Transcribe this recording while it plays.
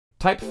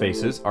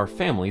Typefaces are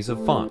families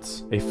of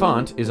fonts. A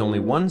font is only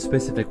one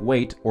specific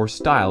weight or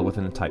style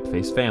within the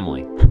typeface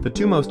family. The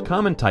two most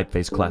common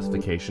typeface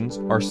classifications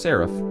are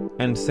serif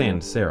and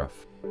sans serif.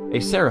 A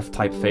serif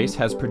typeface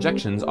has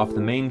projections off the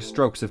main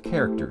strokes of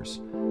characters,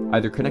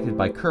 either connected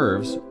by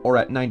curves or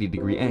at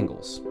 90-degree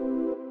angles.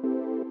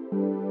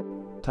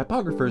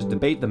 Typographers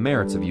debate the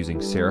merits of using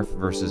serif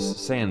versus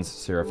sans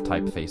serif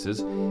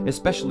typefaces,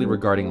 especially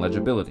regarding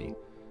legibility.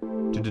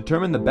 To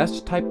determine the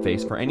best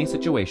typeface for any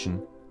situation,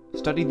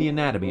 study the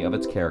anatomy of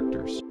its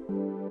characters.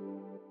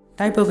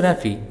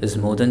 Typography is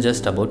more than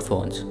just about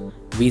fonts.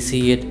 We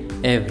see it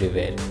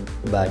everywhere.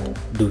 But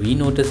do we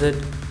notice it?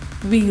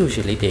 We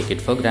usually take it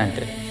for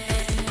granted.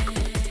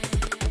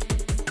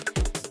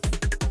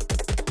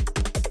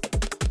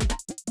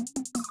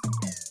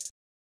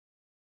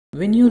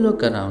 When you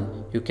look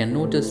around, you can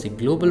notice the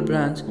global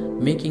brands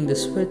making the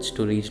switch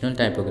to regional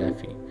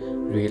typography,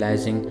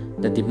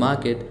 realizing that the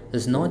market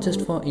is not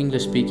just for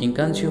English-speaking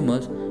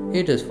consumers,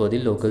 it is for the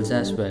locals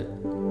as well.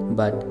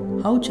 But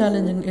how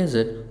challenging is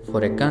it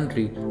for a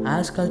country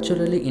as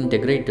culturally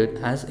integrated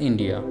as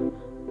India?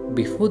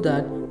 Before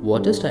that,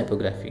 what is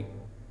typography?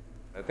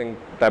 I think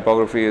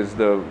typography is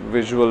the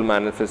visual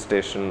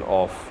manifestation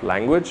of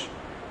language.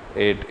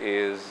 It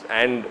is,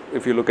 and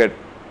if you look at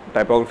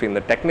typography in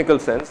the technical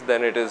sense,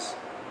 then it is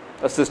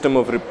a system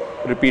of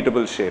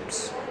repeatable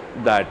shapes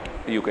that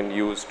you can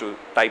use to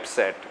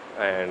typeset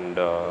and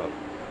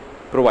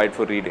provide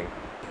for reading.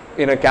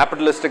 In a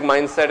capitalistic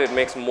mindset, it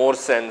makes more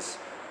sense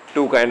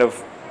to kind of,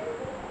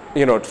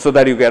 so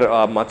that you get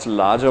a much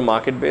larger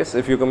market base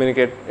if you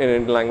communicate in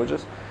Indian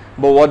languages.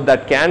 But what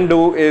that can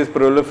do is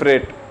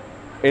proliferate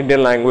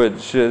Indian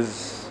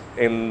languages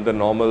in the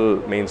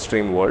normal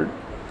mainstream world.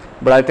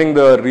 But I think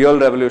the real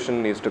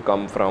revolution needs to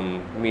come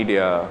from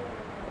media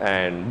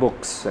and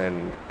books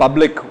and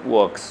public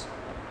works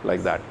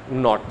like that,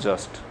 not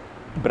just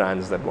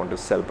brands that want to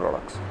sell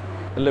products.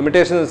 The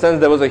limitation in the sense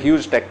there was a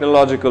huge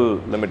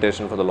technological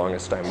limitation for the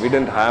longest time. We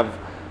didn't have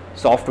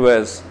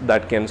softwares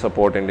that can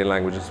support Indian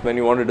languages when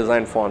you want to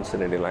design fonts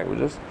in Indian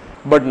languages.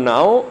 But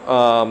now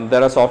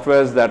there are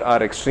softwares that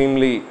are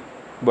extremely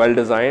well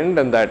designed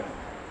and that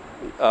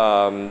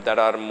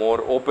are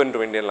more open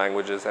to Indian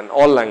languages and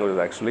all languages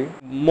actually.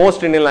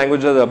 Most Indian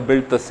languages are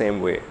built the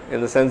same way,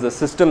 in the sense the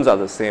systems are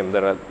the same.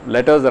 There are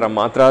letters, there are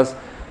matras,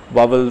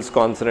 vowels,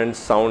 consonants,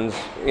 sounds,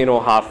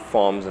 half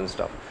forms and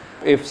stuff.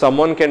 If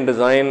someone can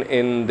design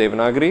in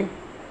Devanagari,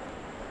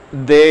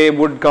 they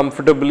would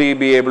comfortably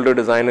be able to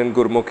design in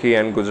Gurmukhi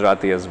and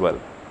Gujarati as well,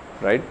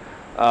 right?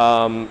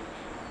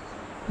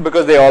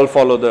 Because they all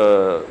follow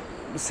the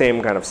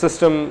same kind of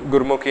system.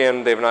 Gurmukhi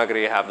and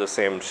Devanagari have the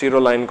same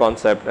Shiro line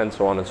concept and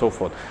so on and so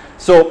forth.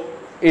 So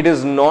it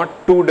is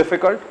not too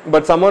difficult,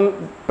 but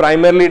someone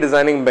primarily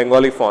designing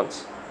Bengali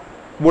fonts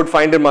would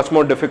find it much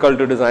more difficult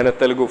to design a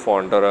Telugu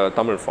font or a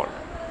Tamil font.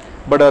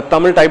 But a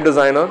Tamil type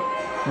designer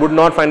would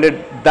not find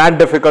it that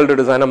difficult to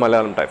design a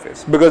Malayalam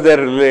typeface because they are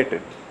related.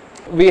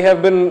 We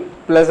have been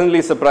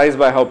pleasantly surprised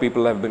by how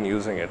people have been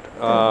using it.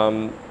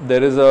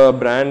 There is a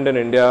brand in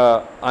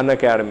India,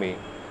 Unacademy,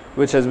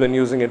 which has been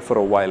using it for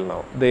a while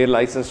now. They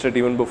licensed it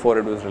even before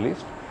it was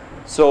released.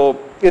 So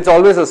it's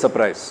always a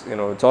surprise,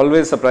 it's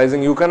always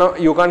surprising. You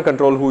can't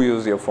control who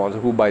uses your fonts,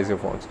 who buys your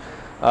fonts,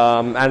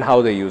 and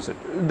how they use it.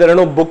 There are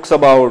no books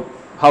about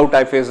how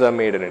typefaces are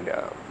made in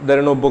India. There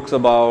are no books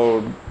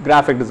about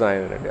graphic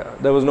design in India.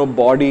 There was no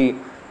body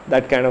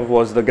that kind of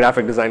was the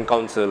Graphic Design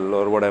Council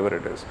or whatever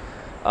it is.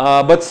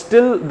 But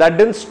still, that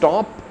didn't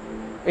stop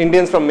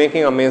Indians from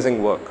making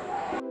amazing work.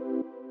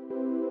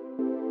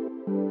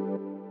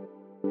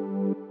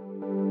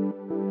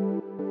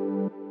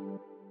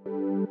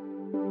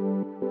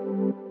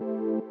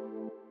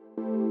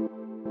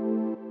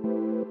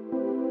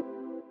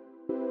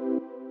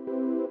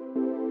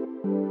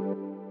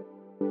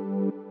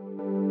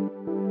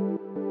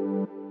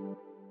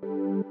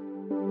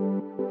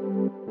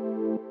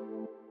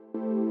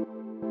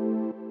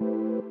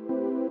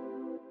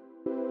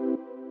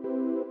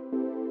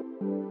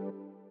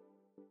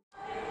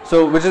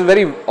 So, which is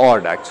very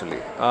odd actually.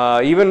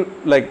 Even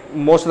like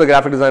most of the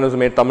graphic designers who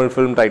made Tamil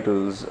film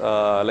titles,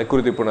 like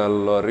Kuruthi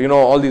Punal or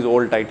all these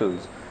old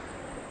titles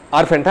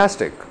are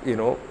fantastic.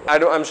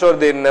 I'm sure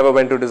they never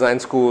went to design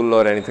school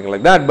or anything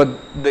like that, but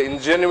the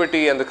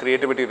ingenuity and the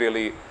creativity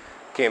really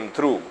came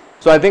through.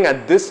 So I think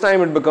at this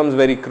time it becomes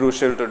very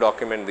crucial to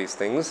document these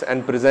things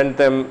and present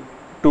them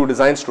to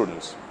design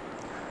students.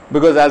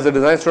 Because as a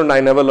design student,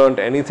 I never learned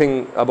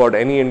anything about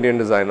any Indian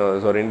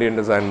designers or Indian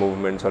design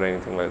movements or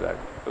anything like that.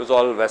 It was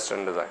all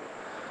Western design.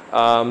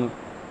 And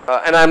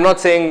I'm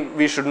not saying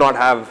we should not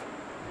have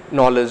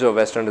knowledge of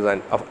Western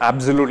design.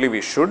 Absolutely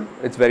we should.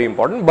 It's very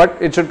important. But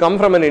it should come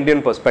from an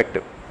Indian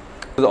perspective.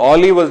 Because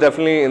Ollie was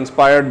definitely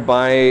inspired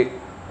by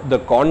the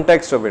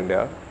context of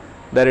India,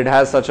 that it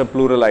has such a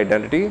plural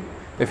identity.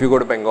 If you go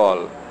to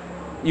Bengal,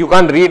 you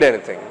can't read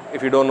anything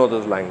if you don't know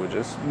those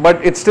languages,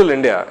 but it's still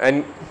India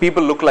and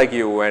people look like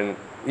you and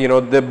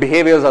the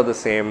behaviors are the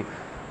same,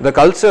 the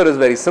culture is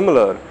very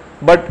similar,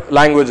 but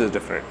language is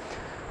different.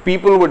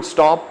 People would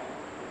stop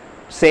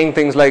saying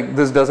things like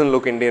this doesn't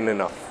look Indian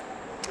enough.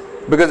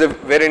 Because if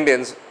we're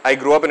Indians, I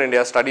grew up in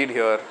India, studied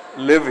here,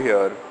 live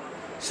here,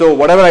 so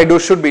whatever I do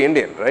should be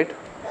Indian, right?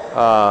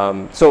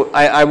 So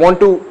I want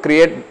to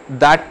create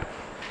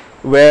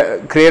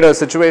a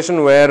situation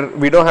where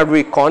we don't have to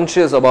be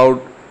conscious about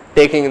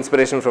taking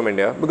inspiration from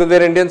India, because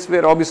we're Indians,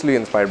 we're obviously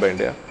inspired by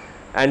India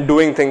and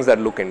doing things that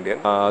look Indian.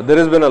 There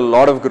has been a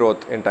lot of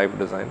growth in type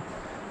design,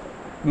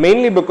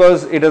 mainly because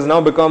it has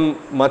now become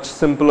much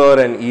simpler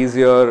and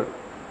easier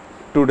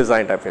to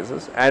design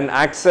typefaces, and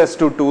access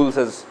to tools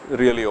has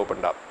really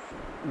opened up.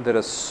 There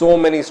are so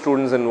many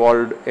students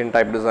involved in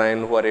type design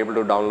who are able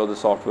to download the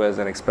softwares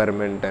and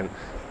experiment and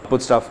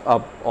put stuff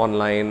up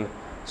online.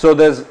 So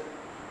there's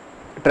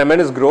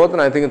tremendous growth,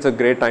 and I think it's a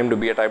great time to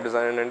be a type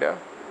designer in India.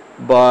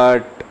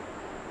 But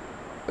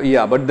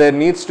yeah, but there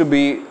needs to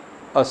be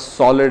a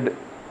solid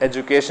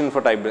education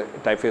for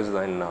typeface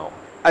design now.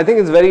 I think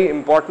it's very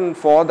important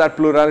for that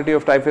plurality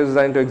of typeface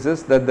design to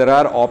exist, that there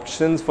are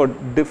options for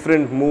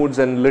different moods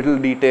and little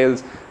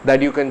details,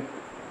 that you can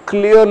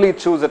clearly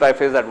choose a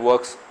typeface that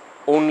works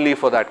only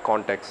for that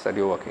context that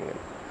you're working in.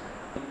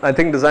 I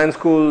think design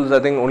schools,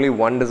 I think only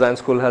one design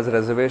school has a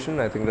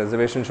reservation. I think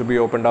reservation should be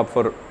opened up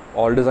for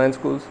all design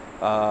schools,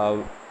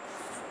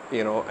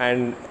 you know,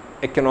 and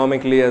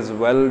economically as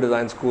well,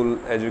 design school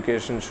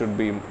education should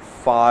be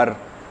far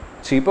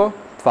cheaper,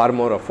 far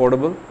more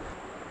affordable.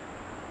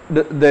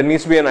 There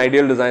needs to be an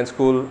ideal design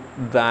school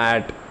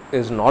that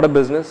is not a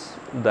business,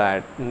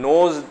 that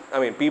knows, I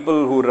mean, people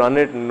who run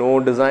it know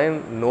design,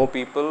 know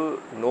people,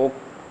 know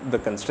the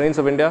constraints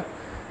of India,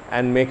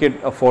 and make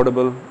it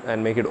affordable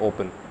and make it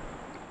open.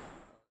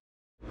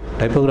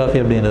 Typography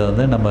அப்படிங்கிறது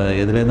வந்து நம்ம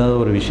எதுலேருந்தாவது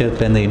ஒரு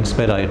விஷயத்துலேருந்து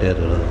inspire ஆகிட்டே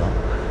இருக்கிறது தான்.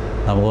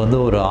 நமக்கு வந்து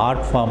ஒரு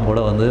ஆர்ட் ஃபார்ம் கூட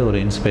வந்து ஒரு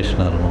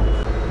இன்ஸ்பிரேஷனாக இருக்கும்.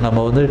 நம்ம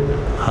வந்து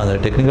அந்த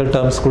டெக்னிக்கல்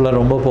டேர்ம்ஸ்குள்ளே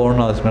ரொம்ப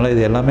போகணும்னு அவசியம் இல்லை.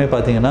 இது எல்லாமே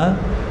பார்த்திங்கன்னா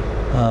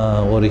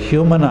ஒரு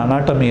ஹியூமன்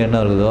அனாட்டமி என்ன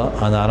இருக்குதோ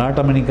அந்த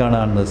அனாட்டமிக்கான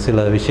அந்த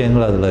சில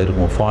விஷயங்கள் அதில்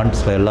இருக்கும்.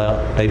 ஃபாண்ட்ஸில் எல்லா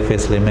டைப்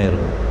ஃபேஸ்லேயுமே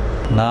இருக்கும்.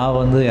 நான்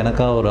வந்து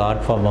எனக்காக ஒரு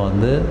ஆர்ட் ஃபார்மை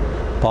வந்து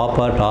பாப்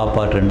ஆர்ட், டாப்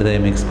ஆர்ட்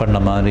ரெண்டுத்தையும் மிக்ஸ் பண்ண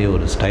மாதிரி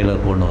ஒரு ஸ்டைலை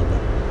கொண்டு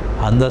வந்தேன்.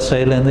 அந்த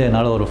ஸ்டைல்லேருந்து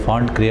என்னால் ஒரு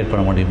ஃபாண்ட் க்ரியேட்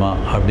பண்ண முடியுமா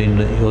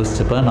அப்படின்னு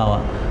யோசிச்சப்போ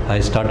நான் I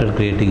started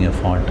creating a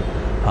font.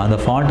 அந்த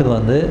ஃபாண்ட்டுக்கு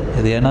வந்து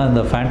இது ஏன்னா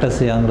இந்த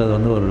ஃபேண்டஸியாங்கிறது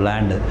வந்து ஒரு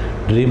லேண்டு,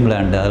 ட்ரீம்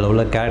லேண்டு, அதில்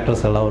உள்ள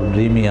கேரக்டர்ஸ் எல்லாம் ஒரு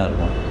ட்ரீமியாக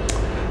இருக்கும்.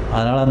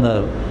 அதனால் அந்த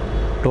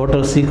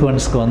டோட்டல்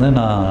சீக்வன்ஸ்க்கு வந்து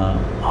நான்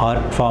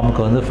ஆர்ட்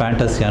ஃபார்முக்கு வந்து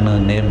ஃபேண்டஸியான்னு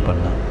நேம்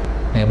பண்ணேன்.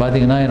 நீங்கள்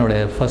பார்த்தீங்கன்னா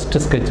என்னுடைய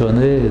ஃபஸ்ட்டு ஸ்கெட்ச்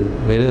வந்து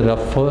வெரி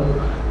ரஃப்பு,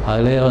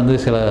 அதிலே வந்து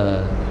சில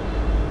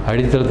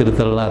அடித்தல்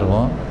திருத்தல்லாம்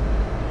இருக்கும்.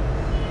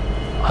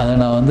 அதை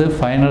நான் வந்து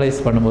ஃபைனலைஸ்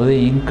பண்ணும்போது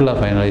இங்கில்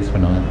ஃபைனலைஸ்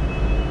பண்ணுவேன்.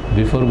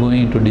 Before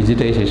going to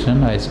digitisation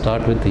I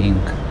start with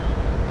ink.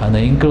 அந்த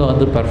இங்கில்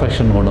வந்து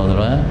பர்ஃபெக்ஷன் கொண்டு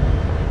வந்துடுவேன்,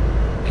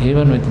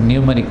 ஈவன் வித்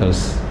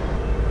நியூமெரிக்கல்ஸ்.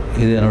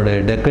 இது என்னுடைய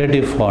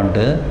டெக்கரேட்டிவ்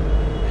ஃபாண்ட்டு.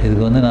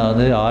 இதுக்கு வந்து நான்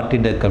வந்து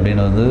ஆர்டிடெக்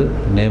அப்படின்னு வந்து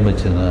நேம்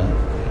வச்சுருந்தேன்.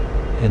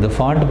 இந்த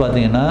ஃபாண்ட்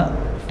பார்த்திங்கன்னா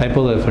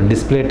டைப்போகிராஃபி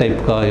டிஸ்பிளே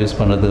டைப்புக்காக யூஸ்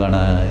பண்ணுறதுக்கான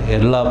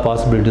எல்லா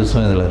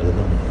பாசிபிலிட்டிஸும் இதில்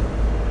இருக்குது.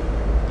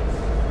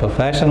 இப்போ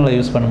ஃபேஷனில்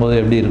யூஸ் பண்ணும்போது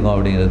எப்படி இருக்கும்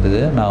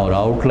அப்படிங்கிறதுக்கு நான் ஒரு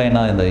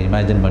அவுட்லைனாக இதை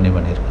இமேஜின்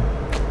பண்ணியிருக்கேன்.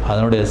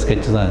 அதனுடைய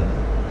ஸ்கெட்ச் தான் இது.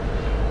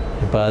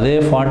 இப்போ அதே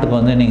ஃபாண்ட்டுக்கு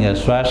வந்து நீங்கள்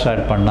ஸ்வாஷ்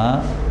ஆட் பண்ணால்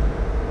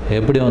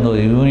எப்படி வந்து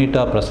ஒரு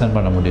யூனிட்டாக ப்ரெசென்ட்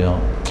பண்ண முடியும்,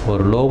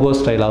 ஒரு லோகோ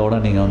ஸ்டைலாக கூட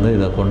நீங்கள் வந்து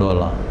இதை கொண்டு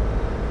வரலாம்.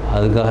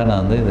 அதுக்காக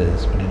நான் வந்து இதை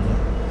யூஸ் பண்ணியிருக்கேன்.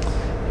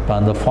 இப்போ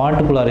அந்த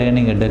ஃபாண்ட்டுக்குள்ளாரையே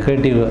நீங்கள்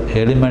டெக்கரேட்டிவ்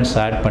எலிமெண்ட்ஸ்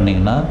ஆட்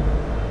பண்ணிங்கன்னா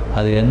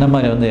அது என்ன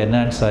மாதிரி வந்து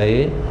என்ஹான்ஸ் ஆகி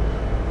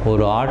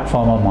ஒரு ஆர்ட்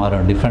ஃபார்மாக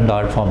மாறும், டிஃப்ரெண்ட்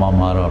ஆர்ட் ஃபார்மாக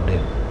மாறும்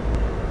அப்படின்னு.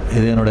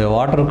 இது என்னுடைய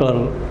water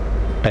colour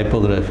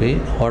typography.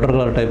 Water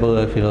colour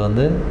டைப்போகிராஃபியில்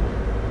வந்து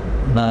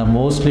நான்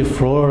மோஸ்ட்லி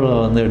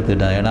ஃப்ளோரில் வந்து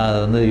எடுத்துக்கிட்டேன். ஏன்னா அதை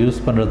வந்து யூஸ்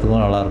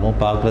பண்ணுறதுக்கும் நல்லாயிருக்கும்,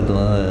 பார்க்குறதுக்கு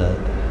வந்து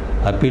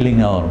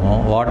அப்பீலிங்காகவும்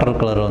இருக்கும். வாட்டர்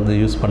கலர் வந்து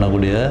யூஸ்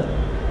பண்ணக்கூடிய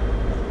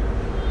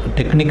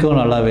டெக்னிக்கும்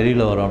நல்லா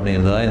வெளியில் வரும்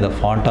அப்படிங்கிறது தான் இந்த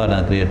ஃபாண்ட்டாக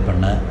நான் க்ரியேட்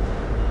பண்ணேன்.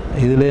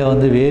 இதிலே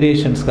வந்து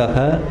வேரியேஷன்ஸ்க்காக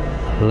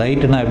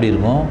லைட்டுனா எப்படி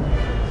இருக்கும்,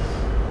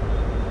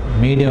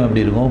 மீடியம்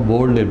எப்படி இருக்கும்,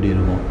 போல்டு எப்படி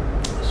இருக்கும்,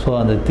 ஸோ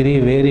அந்த 3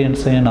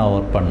 வேரியன்ட்ஸையும் நான்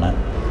ஒர்க் பண்ணேன்.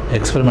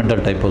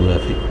 எக்ஸ்பெரிமெண்டல்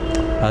டைப்போகிராஃபி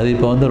அது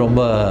இப்போ வந்து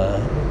ரொம்ப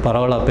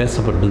பரவலாக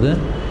பேசப்படுது.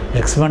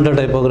 எக்ஸ்பெரிமெண்டல்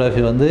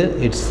டைப்போகிராஃபி வந்து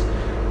it's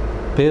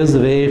paves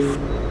way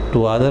to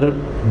other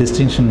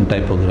distinction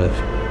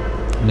typography.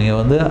 நீங்கள்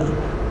வந்து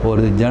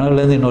ஒரு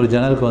ஜேர்னல்லேருந்து இன்னொரு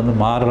ஜேர்னலுக்கு வந்து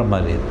மாறுற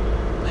மாதிரி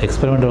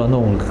எக்ஸ்பெரிமெண்டல் வந்து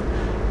உங்களுக்கு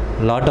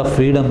லாட் ஆஃப்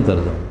ஃப்ரீடம்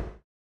தருது.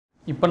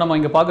 இப்போ நம்ம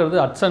இங்கே பார்க்குறது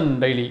ஹட்சன்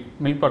டெய்லி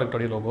மில்க்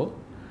ப்ராடக்டோடைய லோகோ.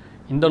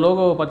 இந்த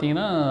லோகோவை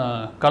பார்த்தீங்கன்னா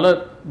கலர்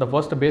த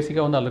ஃபர்ஸ்ட்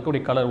பேசிக்காக வந்து அதில்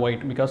இருக்கக்கூடிய கலர்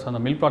ஒயிட், பிகாஸ் அந்த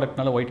மில்க்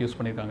ப்ராடக்ட்னால ஒயிட் யூஸ்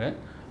பண்ணியிருக்காங்க.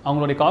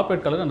 அவங்களுடைய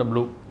கார்பரேட் கலர் அந்த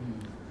ப்ளூ.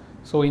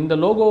 ஸோ இந்த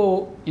லோகோ,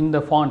 இந்த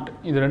ஃபாண்ட்,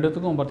 இது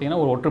ரெண்டுத்துக்கும் பார்த்தீங்கன்னா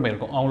ஒரு ஒற்றுமை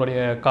இருக்கும். அவங்களுடைய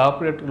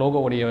corporate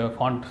லோகோவுடைய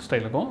font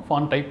ஸ்டைலுக்கும்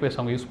font type base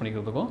அவங்க யூஸ்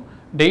பண்ணிக்கிறதுக்கும்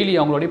டெய்லி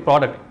அவங்களுடைய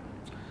ப்ராடக்ட்.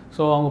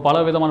 ஸோ அவங்க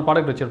பல விதமான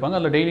ப்ராடக்ட் வச்சுருப்பாங்க.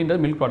 அதில்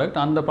டெய்லின்றது மில்க் ப்ராடக்ட்,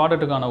 அந்த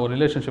ப்ராடக்ட்டுக்கான ஒரு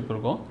ரிலேஷன்ஷிப்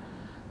இருக்கும்.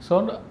 ஸோ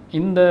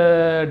இந்த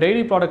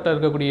டெய்லி ப்ராடக்ட்டில்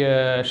இருக்கக்கூடிய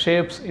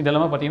ஷேப்ஸ்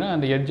இதெல்லாமே பார்த்திங்கன்னா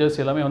அந்த எட்ஜஸ்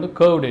எல்லாமே வந்து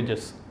கர்வ்டு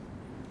எட்ஜஸ்,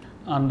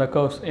 அந்த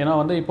கர்வ்ஸ். ஏன்னா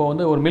வந்து இப்போ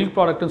வந்து ஒரு மில்க்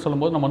ப்ராடக்ட்னு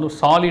சொல்லும்போது நம்ம வந்து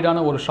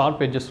சாலிடான ஒரு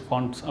ஷார்ப் எட்ஜஸ்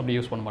ஃபாண்ட்ஸ் அப்படி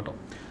யூஸ் பண்ண மாட்டோம்.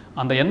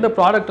 அந்த எந்த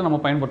ப்ராடக்ட்டை நம்ம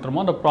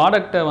பயன்படுத்துகிறோமோ அந்த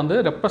ப்ராடக்ட்டை வந்து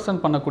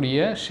ரெப்ரசன்ட்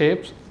பண்ணக்கூடிய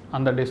ஷேப்ஸ்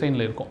அந்த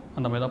டிசைனில் இருக்கும்,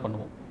 அந்த மாதிரி தான்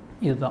பண்ணுவோம்.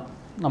 இதுதான்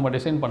நம்ம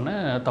டிசைன் பண்ண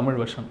தமிழ்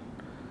வெர்ஷன்.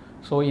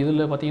 ஸோ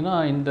இதில் பார்த்திங்கன்னா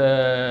இந்த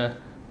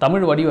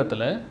தமிழ்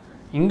வடிவத்தில்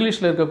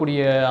இங்கிலீஷில்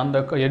இருக்கக்கூடிய அந்த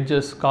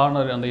எட்ஜஸ்,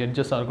 கார்னர், அந்த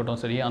எட்ஜஸாக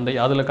இருக்கட்டும் சரி, அந்த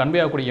அதில் கன்வே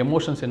ஆகக்கூடிய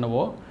எமோஷன்ஸ்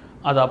என்னவோ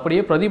அதை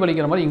அப்படியே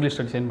பிரதிபலிக்கிற மாதிரி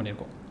இங்கிலீஷில் டிசைன்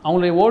பண்ணியிருக்கோம்.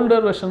 அவங்களுடைய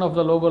ஓல்டர் வெர்ஷன் ஆஃப்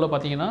த லோகோவில்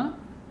பார்த்தீங்கன்னா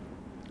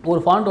ஒரு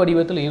ஃபாண்ட்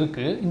வடிவத்தில்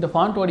இருக்குது. இந்த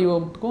ஃபாண்ட்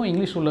வடிவத்துக்கும்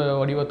இங்கிலீஷ் உள்ள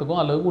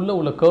வடிவத்துக்கும் அல்லது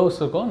உள்ள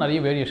கர்வ்ஸுக்கும் நிறைய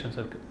வேரியேஷன்ஸ்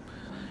இருக்குது.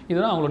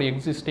 இதுதான் அவங்களுடைய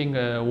எக்ஸிஸ்டிங்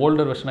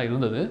ஓல்டர் வெர்ஷனாக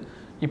இருந்தது.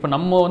 இப்போ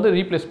நம்ம வந்து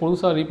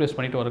புதுசாக ரீப்ளேஸ்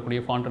பண்ணிட்டு வரக்கூடிய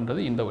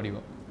ஃபாண்ட்ன்றது இந்த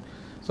வடிவம்.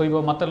 ஸோ இப்போ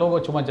மற்ற லோகோ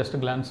சும்மா ஜஸ்ட்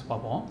கிளான்ஸ்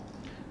பார்ப்போம்.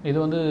 இது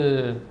வந்து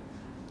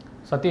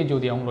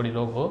சத்யஜோதி அவங்களுடைய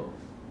லோகோ.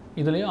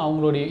 இதுலேயும்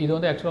அவங்களுடைய இது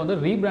வந்து ஆக்சுவலாக வந்து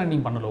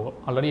ரீபிராண்டிங் பண்ண லோகோ.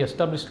 ஆல்ரெடி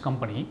எஸ்டாப்ளிஷ்ட்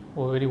கம்பெனி,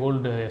 ஒரு very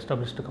old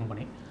established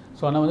company.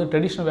 So ஆனால் வந்து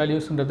ட்ரெடிஷ்னல்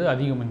வேல்யூஸ்ன்றது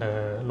அதிகம் இந்த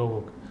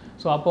லோகோவுக்கு.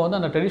 ஸோ அப்போ வந்து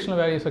அந்த ட்ரெடிஷ்னல்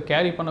வேல்யூஸை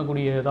கேரி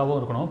பண்ணக்கூடியதாகவும்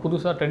இருக்கணும்.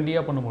 புதுசாக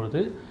ட்ரெண்டியாக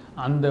பண்ணும்பொழுது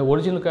அந்த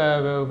ஒரிஜினல்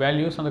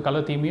வேல்யூஸ் அந்த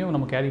கலர் தீமையும்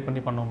நம்ம கேரி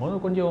பண்ணும்போது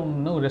கொஞ்சம்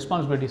இன்னும்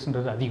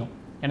ரெஸ்பான்சிபிலிட்டிஸ்ன்றது அதிகம்.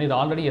 ஏன்னா இது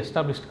ஆல்ரெடி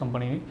எஸ்டாப்ளிஷ்ட்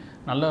கம்பெனி,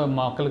 நல்ல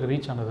மக்களுக்கு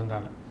ரீச்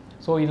ஆனதுன்றாங்க.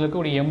 ஸோ இதில்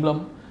இருக்கக்கூடிய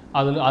எம்ப்ளம்,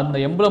 அதில் அந்த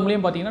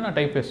எம்ப்ளம்லேயும் பார்த்தீங்கன்னா நான்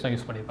டைப் ஃபேஸ் தான்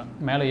யூஸ் பண்ணியிருப்பேன்.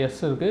 மேலே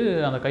எஸ் இருக்குது,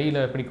 அந்த கையில்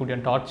பிடிக்கக்கூடிய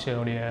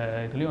டார்ச்சோடைய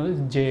இதுலேயும் வந்து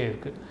ஜே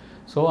இருக்குது.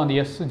 ஸோ அந்த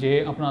எஸ், ஜே,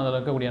 அப்புறம் அதில்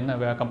இருக்கக்கூடிய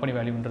என்ன கம்பெனி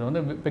வேல்யூன்றது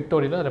வந்து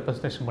விக்டோரியில்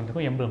ரெப்ரசன்டேஷன்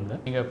பண்ணியிருக்கோம் எம்ப்ளமில்.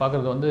 நீங்கள்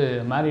பார்க்குறது வந்து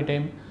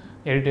மேரிடைம்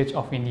ஹெரிட்டேஜ்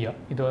ஆஃப் இந்தியா.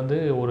 இது வந்து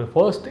ஒரு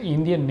ஃபர்ஸ்ட்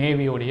இந்தியன்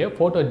நேவியோடைய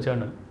ஃபோட்டோ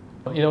ஜேர்னல்.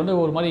 இதை வந்து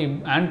ஒரு மாதிரி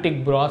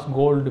ஆன்டிக் பிராஸ்,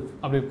 கோல்டு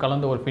அப்படி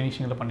கலந்த ஒரு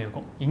ஃபினிஷிங்கில்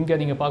பண்ணியிருக்கோம். இங்கே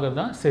நீங்கள் பார்க்குறது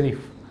தான்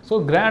செரிஃப். ஸோ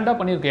கிராண்டாக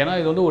பண்ணியிருக்கேன். ஏன்னா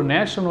இது வந்து ஒரு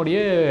நேஷனுடைய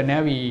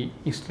நேவி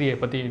ஹிஸ்ட்ரியை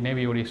பற்றி,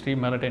 நேவியோடைய ஹிஸ்ட்ரி,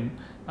 மேரிடைம்,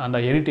 அந்த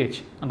ஹெரிட்டேஜ்,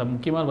 அந்த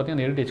முக்கியமாக பார்த்தீங்கன்னா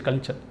அந்த ஹெரிட்டேஜ்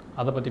கல்ச்சர்,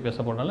 அதை பற்றி பேச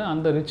போகிறனால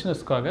அந்த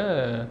ரிச்னஸ்க்காக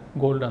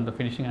கோல்டு அந்த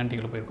ஃபினிஷிங்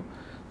ஆன்டிக்கில் போயிருக்கும்.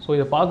 ஸோ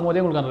இதை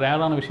பார்க்கும்போதே உங்களுக்கு அந்த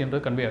ரேரான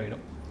விஷயன்றது கன்வே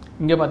ஆகிடும்.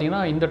 இங்கே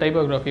பார்த்தீங்கன்னா இந்த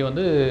டைப்போகிராஃபி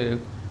வந்து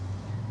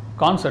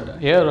கான்செர்ட்,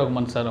 ஏஆர்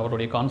ரஹ்மான் சார்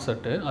அவருடைய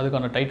கான்செர்ட்டு,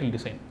 அதுக்கான டைட்டில்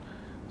டிசைன்.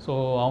 ஸோ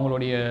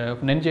அவங்களுடைய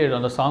நெஞ்சேழு,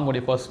 அந்த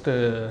சாங்கோடைய ஃபஸ்ட்டு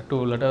 2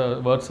 லெட்டர்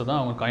வேர்ட்ஸை தான்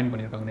அவங்க காயின்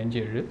பண்ணியிருக்காங்க,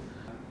 நெஞ்சேழு.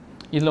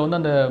 இதில் வந்து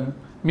அந்த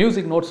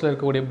மியூசிக் நோட்ஸில்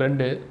இருக்கக்கூடிய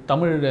பிரெண்டு,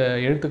 தமிழ்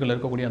எழுத்துக்களில்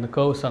இருக்கக்கூடிய அந்த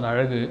கர்வ்ஸ், அந்த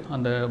அழகு,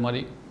 அந்த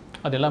மாதிரி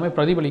அது எல்லாமே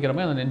பிரதிபலிக்கிற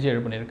மாதிரி அந்த நெஞ்சேழு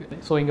பண்ணியிருக்கு.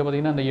 ஸோ இங்கே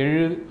பார்த்தீங்கன்னா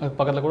அந்த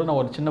பக்கத்தில் கூட நான்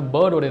ஒரு சின்ன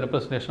பேர்டோடைய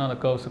ரெப்ரஸன்டேஷனாக அந்த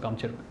கர்வ்ஸ்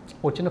காமிச்சிருப்பேன்.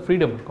 ஒரு சின்ன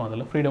ஃப்ரீடம் இருக்கும்,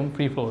 அதில்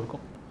ஃப்ரீ ஃப்ளோ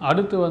இருக்கும்.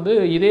 அடுத்து வந்து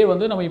இதே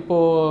வந்து நம்ம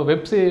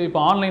இப்போது இப்போ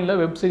ஆன்லைனில்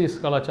வெப் சீரிஸ்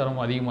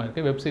கலாச்சாரம் அதிகமாக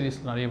இருக்குது, வெப் சீரிஸ்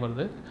நிறைய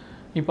வருது.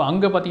 இப்போ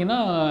அங்கே பார்த்தீங்கன்னா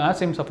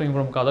ஆஸ் ஐம் சஃபரிங்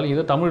ஃப்ரம் காதல்,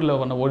 இது தமிழில்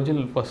வந்த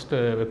ஒரிஜினல்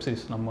ஃபஸ்ட்டு வெப்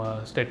சீரிஸ் நம்ம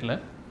ஸ்டேட்டில்.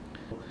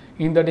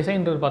 இந்த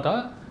டிசைன்றது பார்த்தா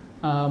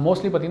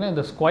மோஸ்ட்லி பார்த்திங்கன்னா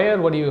இந்த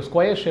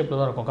ஸ்கொயர் ஷேப்பில்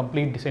தான் இருக்கும்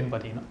கம்ப்ளீட் டிசைன்.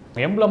 பார்த்திங்கன்னா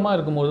எம்ப்ளமாக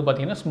இருக்கும்போது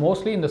பார்த்திங்கன்னா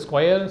மோஸ்ட்லி இந்த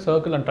ஸ்கொயர்,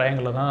 சர்க்கிள் அண்ட்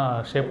ட்ரையாங்கில் தான்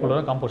ஷேப்பில்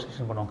தான்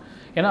காம்போசிஷன் பண்ணுவாங்க.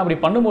 ஏன்னா அப்படி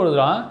பண்ணும்போது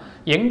தான்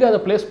எங்கே அதை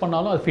ப்ளேஸ்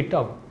பண்ணாலும் அது ஃபிட்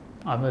ஆகும்.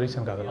 அந்த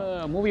ரீசனுக்காக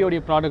தான் மூவியோடைய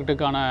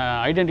ப்ராடக்ட்டுக்கான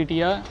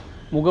ஐடென்டிட்டியாக,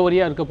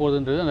 முகவரியாக இருக்க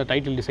போகுதுன்றது அந்த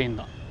டைட்டில் டிசைன்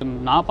தான்.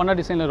 நான் பண்ண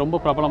டிசைனில் ரொம்ப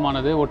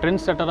பிரபலமானது, ஒரு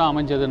ட்ரெண்ட் செட்டராக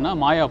அமைஞ்சதுன்னா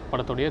மாயா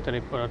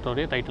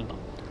திரைப்படத்துடைய டைட்டில்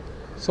தான்.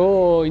 ஸோ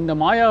இந்த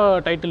மாயா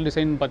டைட்டில்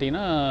டிசைன்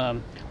பார்த்திங்கன்னா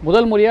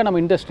முதல் முறையாக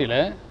நம்ம இண்டஸ்ட்ரியில்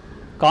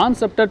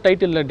கான்செப்டை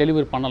டைட்டிலில்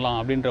டெலிவர் பண்ணலாம்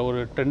அப்படின்ற ஒரு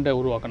ட்ரெண்டை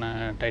உருவாக்கின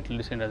டைட்டில்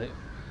டிசைன் அது.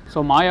 ஸோ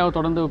மாயாவை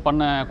தொடர்ந்து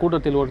பண்ண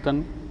கூட்டத்தில் ஒருத்தன்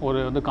ஒரு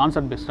வந்து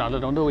கான்செப்ட் பெஸ்ட்,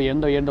 அதில்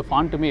வந்து எந்த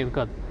ஃபாண்ட்டுமே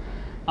இருக்காது.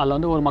 அதில்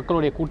வந்து ஒரு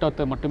மக்களுடைய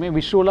கூட்டத்தை மட்டுமே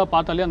விஷுவலாக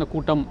பார்த்தாலே அந்த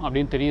கூட்டம்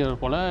அப்படின்னு தெரிகிறது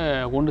போல்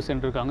ஒன்று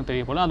சென்றிருக்காங்க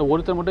தெரிய போல், அந்த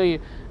ஒருத்தர் மட்டும்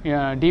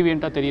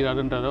டீவியண்ட்டாக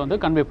தெரிகிறாருன்றதை வந்து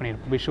கன்வே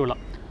பண்ணியிருக்கும் விஷுவலாக.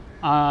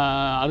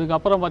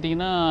 அதுக்கப்புறம்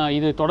பார்த்திங்கன்னா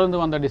இது தொடர்ந்து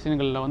வந்த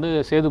டிசைன்களில் வந்து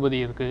சேதுபதி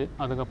இருக்குது,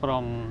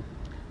 அதுக்கப்புறம்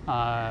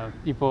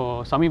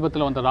இப்போது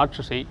சமீபத்தில் வந்த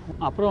ராட்சசை,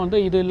 அப்புறம் வந்து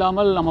இது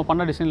இல்லாமல் நம்ம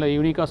பண்ண டிசைனில்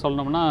யூனிக்காக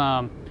சொல்லணும்னா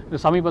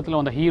சமீபத்தில்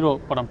வந்த ஹீரோ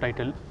படம்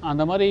டைட்டில்.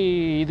 அந்த மாதிரி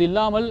இது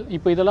இல்லாமல்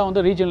இப்போ இதெல்லாம்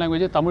வந்து ரீஜனல்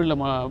லாங்குவேஜ் தமிழில்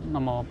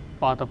நம்ம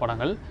பார்த்த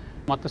படங்கள்,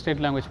 மற்ற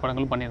ஸ்டேட் லாங்குவேஜ்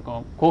படங்களும்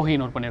பண்ணியிருக்கோம்.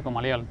 கோஹினூர் பண்ணியிருக்கோம்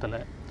மலையாளத்தில்.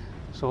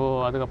 ஸோ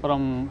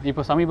அதுக்கப்புறம்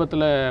இப்போ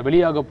சமீபத்தில்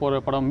வெளியாக போகிற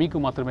படம்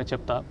மீக்கு மாத்திரமே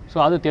செப்தா, ஸோ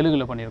அது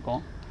தெலுங்கில்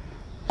பண்ணியிருக்கோம்.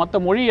 மற்ற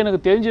மொழி எனக்கு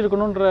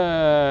தெரிஞ்சிருக்கணுன்ற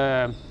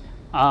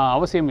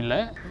அவசியம்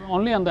இல்லை,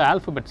 ஒன்லி அந்த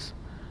ஆல்ஃபபெட்ஸ்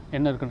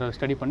என்ன இருக்குன்றதை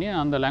ஸ்டடி பண்ணி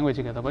அந்த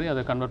லாங்குவேஜுக்கு ஏற்ற மாதிரி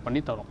அதை கன்வெர்ட் பண்ணி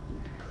தரோம்.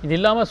 இது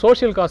இல்லாமல்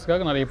சோஷியல்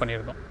காஸ்க்காக நிறைய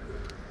பண்ணியிருக்கோம்.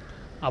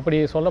 அப்படி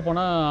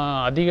சொல்லப்போனால்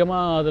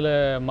அதிகமாக அதில்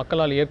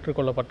மக்களால்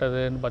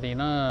ஏற்றுக்கொள்ளப்பட்டதுன்னு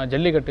பார்த்திங்கன்னா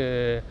ஜல்லிக்கட்டு,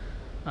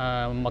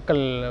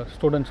 மக்கள்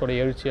ஸ்டூடெண்ட்ஸோட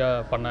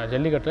எழுச்சியாக பண்ண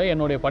ஜல்லிக்கட்டில்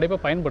என்னுடைய படைப்பை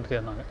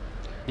பயன்படுத்தியிருந்தாங்க.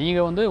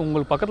 நீங்கள் வந்து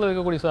உங்களுக்கு பக்கத்தில்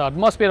இருக்கக்கூடிய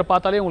அட்மாஸ்பியரை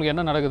பார்த்தாலே உங்களுக்கு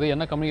என்ன நடக்குது,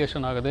 என்ன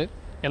கம்யூனிகேஷன் ஆகுது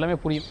எல்லாமே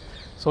புரியும்.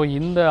 ஸோ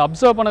இந்த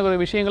அப்சர்வ்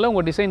பண்ணக்கூடிய விஷயங்களை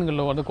உங்கள்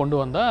டிசைன்களில் வந்து கொண்டு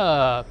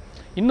வந்தால்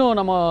இன்னும்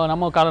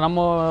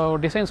நம்ம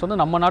டிசைன்ஸ்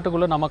வந்து நம்ம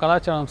நாட்டுக்குள்ளே நம்ம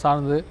கலாச்சாரம்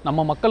சார்ந்து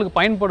நம்ம மக்களுக்கு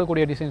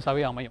பயன்படக்கூடிய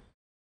டிசைன்ஸாகவே அமையும்.